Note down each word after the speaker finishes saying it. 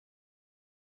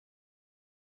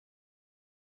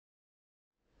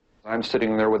I'm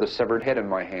sitting there with a severed head in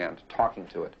my hand, talking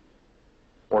to it,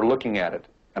 or looking at it,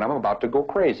 and I'm about to go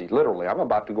crazy, literally. I'm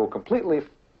about to go completely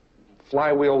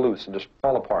flywheel loose and just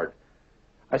fall apart.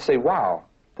 I say, wow,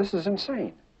 this is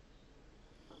insane.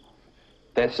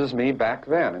 This is me back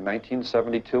then in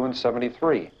 1972 and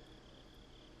 73.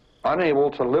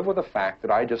 Unable to live with the fact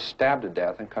that I just stabbed to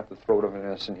death and cut the throat of an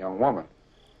innocent young woman.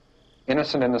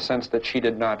 Innocent in the sense that she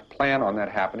did not plan on that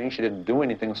happening. She didn't do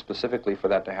anything specifically for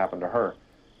that to happen to her.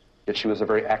 Yet she was a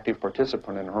very active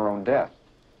participant in her own death.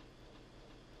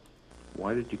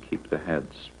 Why did you keep the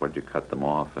heads? Why did you cut them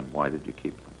off, and why did you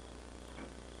keep them?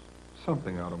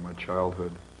 Something out of my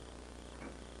childhood.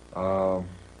 I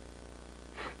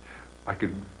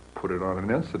could put it on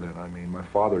an incident. I mean, my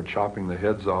father chopping the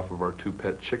heads off of our 2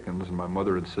 pet chickens and my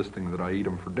mother insisting that I eat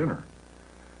them for dinner.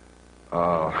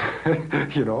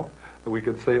 You know, we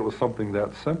could say it was something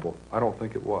that simple. I don't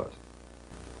think it was.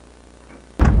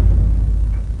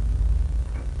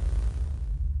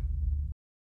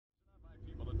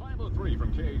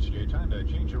 From KHJ, time to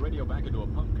change your radio back into a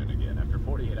pumpkin again after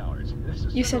 48 hours.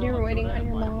 You said you were waiting on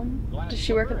your mom. Does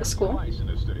she work at the school?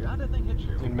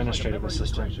 Administrative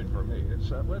assistant.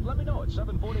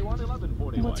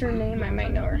 What's her name? I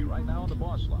might know her.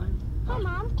 Hi,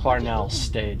 Mom. Clarnell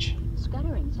Stage.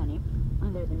 Scutterings, honey.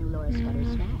 Oh, they're the new Laura Scudder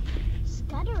snack.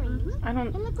 Scutterings? I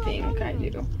don't think I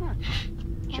do.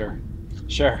 Sure.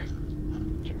 Sure.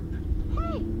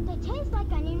 Hey, they taste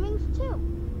like onion rings, too.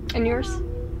 And yours?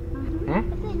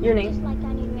 Hmm? Your name?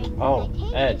 Oh,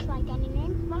 Ed.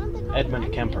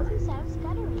 Edmund Kemper.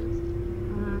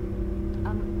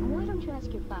 Why don't you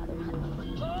ask your father, honey?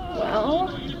 Well,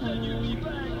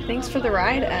 thanks for the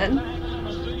ride, Ed.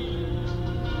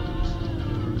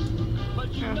 Oh,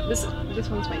 this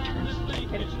one's my turn.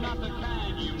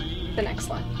 The next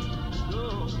line.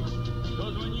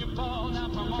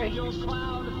 Right here.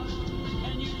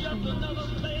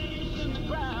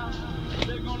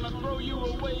 They're gonna throw you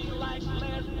away like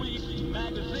last week's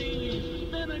magazine.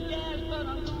 Been a gas, but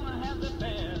I'm gonna have to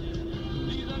pass.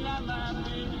 These are not my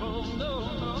people, no,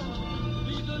 no.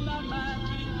 These are not my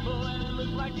people, and it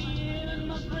looks like the end,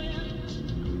 my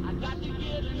friend. I got to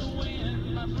get in the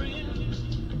wind, my friend.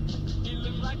 It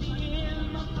looks like the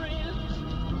end, my friend.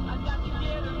 I got to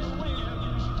get in the wind,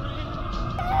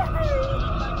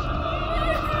 my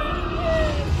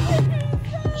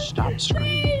friend. Stop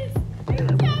screaming.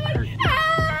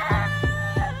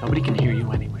 Nobody can hear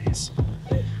you anyways.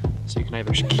 So you can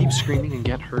either keep screaming and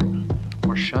get hurt,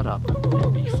 or shut up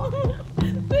and be fine.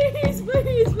 Please,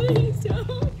 please, please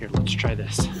don't. Here, let's try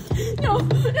this. No,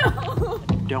 no.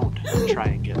 Don't try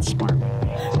and get smart.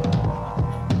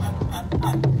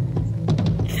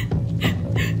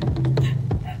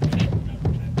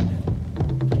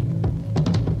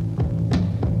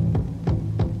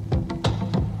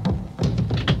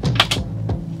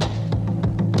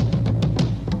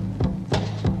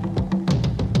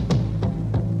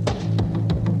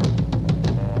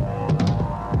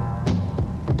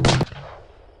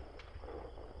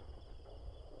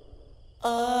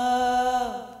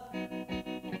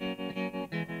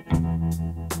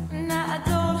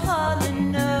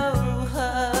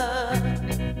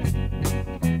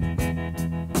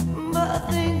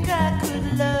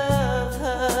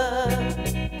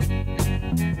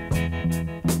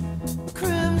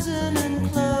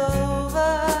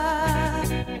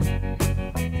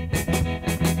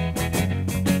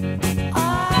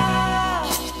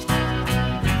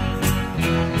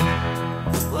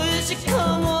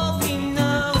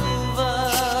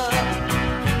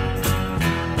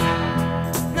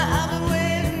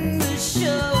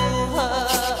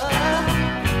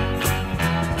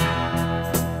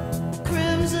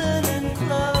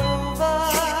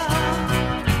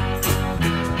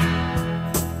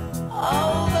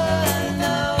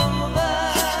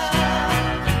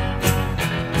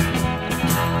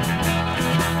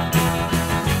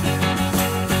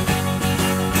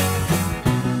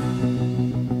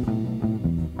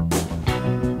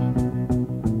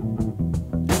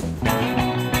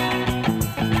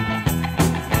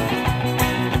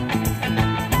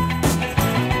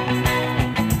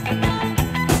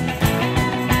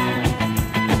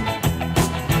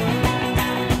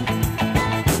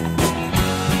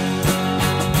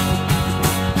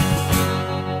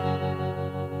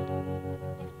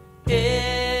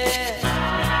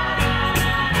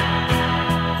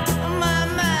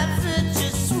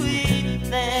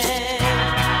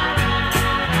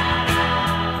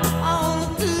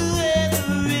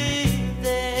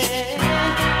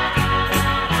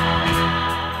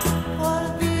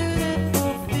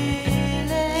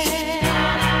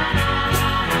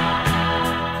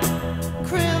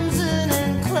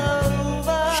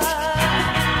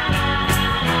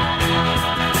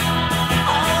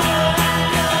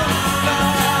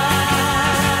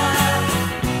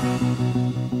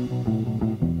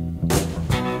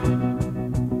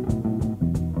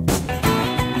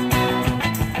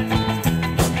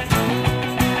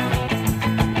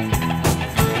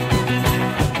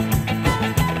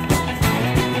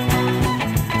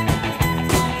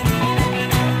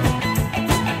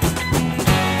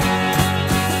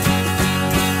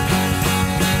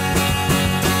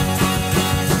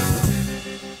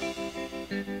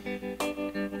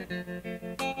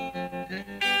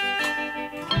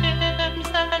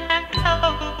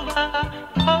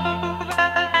 apart.